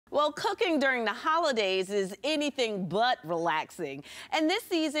Well, cooking during the holidays is anything but relaxing. And this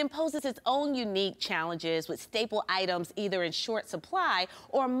season poses its own unique challenges with staple items either in short supply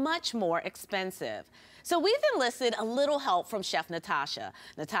or much more expensive. So we've enlisted a little help from Chef Natasha.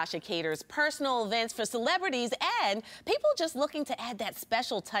 Natasha caters personal events for celebrities and people just looking to add that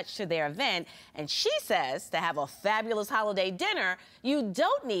special touch to their event. And she says to have a fabulous holiday dinner, you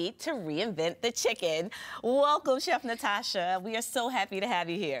don't need to reinvent the chicken. Welcome, Chef Natasha. We are so happy to have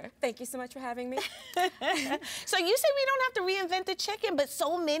you here. Thank you so much for having me. So you say we don't have to reinvent the chicken, but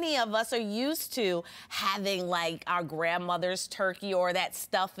so many of us are used to having like our grandmother's turkey or that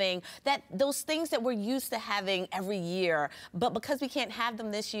stuffing, those things that we're used to having every year. But because we can't have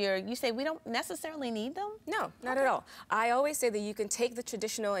them this year, you say we don't necessarily need them? No, not at all. I always say that you can take the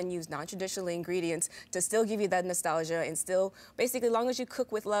traditional and use non-traditional ingredients to still give you that nostalgia and still, basically, as long as you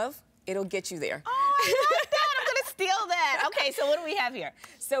cook with love, it'll get you there. Oh, I like that. I'm gonna steal that. Okay, so what do we have here?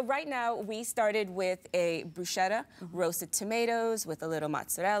 So right now, we started with a bruschetta, roasted tomatoes with a little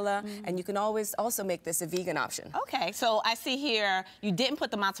mozzarella, and you can always also make this a vegan option. Okay, so I see here, you didn't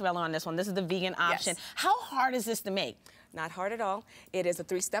put the mozzarella on this one. This is the vegan option. Yes. How hard is this to make? Not hard at all. It is a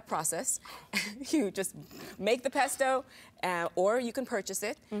 3-step process. You just make the pesto, or you can purchase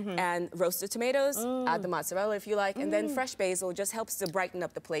it, and roast the tomatoes, add the mozzarella if you like, and then fresh basil just helps to brighten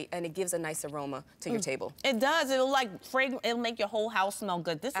up the plate, and it gives a nice aroma to your table. It does. It'll like it'll make your whole house smell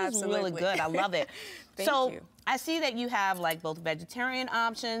good. This is really good. I love it. Thank you. I see that you have like both vegetarian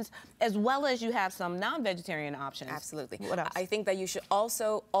options as well as you have some non-vegetarian options. Absolutely. What else? I think that you should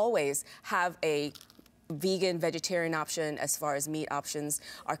also always have a vegan, vegetarian option as far as meat options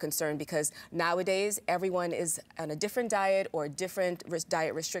are concerned, because nowadays everyone is on a different diet or different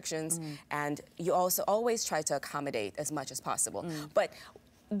diet restrictions, and you also always try to accommodate as much as possible. But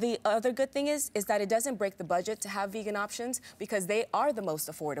the other good thing is that it doesn't break the budget to have vegan options because they are the most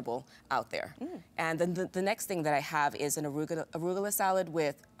affordable out there. And then the next thing that I have is an arugula salad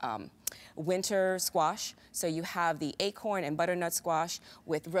with winter squash. So you have the acorn and butternut squash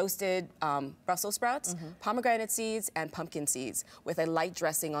with roasted Brussels sprouts, pomegranate seeds, and pumpkin seeds with a light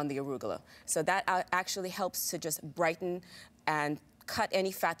dressing on the arugula. So that actually helps to just brighten and cut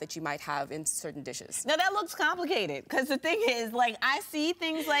any fat that you might have in certain dishes. Now that looks complicated, because the thing is, like, I see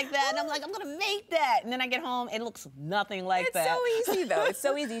things like that and I'm like, I'm gonna make that, and then I get home, it looks nothing like that. It's so easy though. It's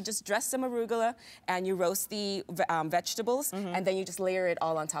so easy. You just dress some arugula and you roast the vegetables, and then you just layer it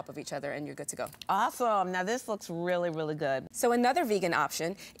all on top of each other and you're good to go. Awesome. Now this looks really, really good. So another vegan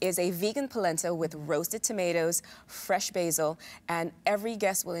option is a vegan polenta with roasted tomatoes, fresh basil, and every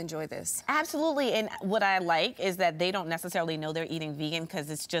guest will enjoy this. Absolutely, and what I like is that they don't necessarily know they're eating vegan because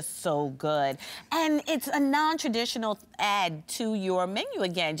it's just so good. And it's a non-traditional add to your menu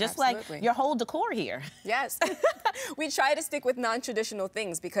again, just like your whole decor here. Yes. We try to stick with non-traditional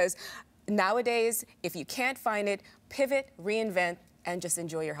things because nowadays, if you can't find it, pivot, reinvent, and just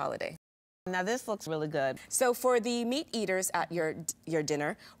enjoy your holiday. Now this looks really good. So for the meat eaters at your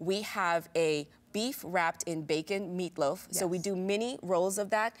dinner, we have a beef wrapped in bacon meatloaf. Yes. So we do mini rolls of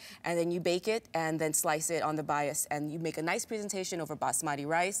that, and then you bake it and then slice it on the bias, and you make a nice presentation over basmati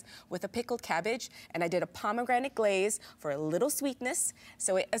rice with a pickled cabbage, and I did a pomegranate glaze for a little sweetness.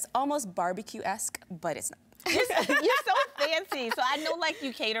 So it's almost barbecue-esque, but it's not. You're so fancy. So I know, like,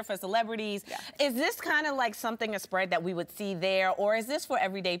 you cater for celebrities. Yeah. Is this kind of like something, a spread that we would see there, or is this for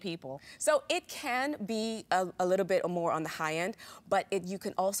everyday people? So it can be a little bit more on the high end, but you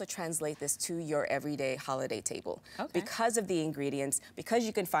can also translate this to your everyday holiday table. Okay. Because of the ingredients, because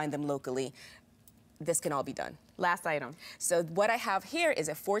you can find them locally, this can all be done. Last item. So what I have here is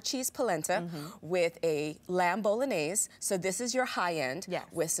a 4-cheese polenta with a lamb bolognese. So this is your high end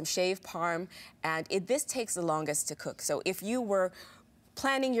with some shaved parm, and this takes the longest to cook. So if you were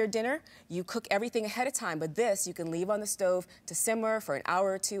planning your dinner, you cook everything ahead of time, but this you can leave on the stove to simmer for an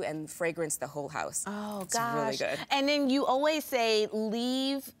hour or two and fragrance the whole house. Oh, it's really good. And then you always say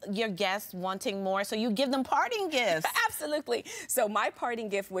leave your guests wanting more, so you give them parting gifts. Absolutely. So my parting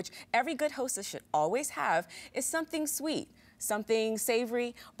gift, which every good hostess should always have, is something sweet. Something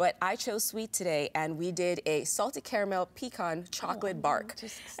savory, but I chose sweet today, and we did a salted caramel pecan chocolate bark.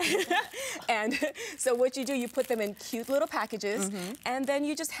 And so what you do, you put them in cute little packages, and then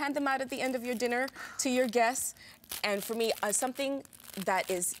you just hand them out at the end of your dinner to your guests. And for me, something that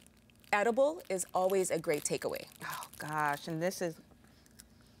is edible is always a great takeaway. Oh gosh, and this is...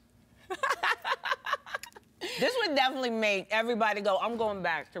 This would definitely make everybody go, I'm going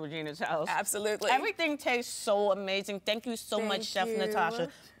back to Regina's house. Absolutely. Everything tastes so amazing. Thank you so much, Chef Natasha.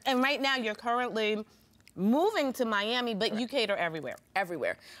 And right now, you're currently moving to Miami, but you cater everywhere.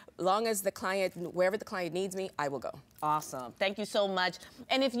 Everywhere. long as the client, wherever the client needs me, I will go. Awesome. Thank you so much.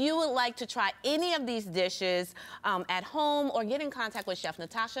 And if you would like to try any of these dishes at home or get in contact with Chef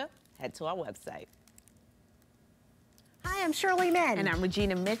Natasha, head to our website. Hi, I'm Shirley. And I'm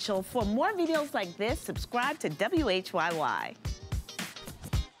Regina Mitchell. For more videos like this, subscribe to WHYY.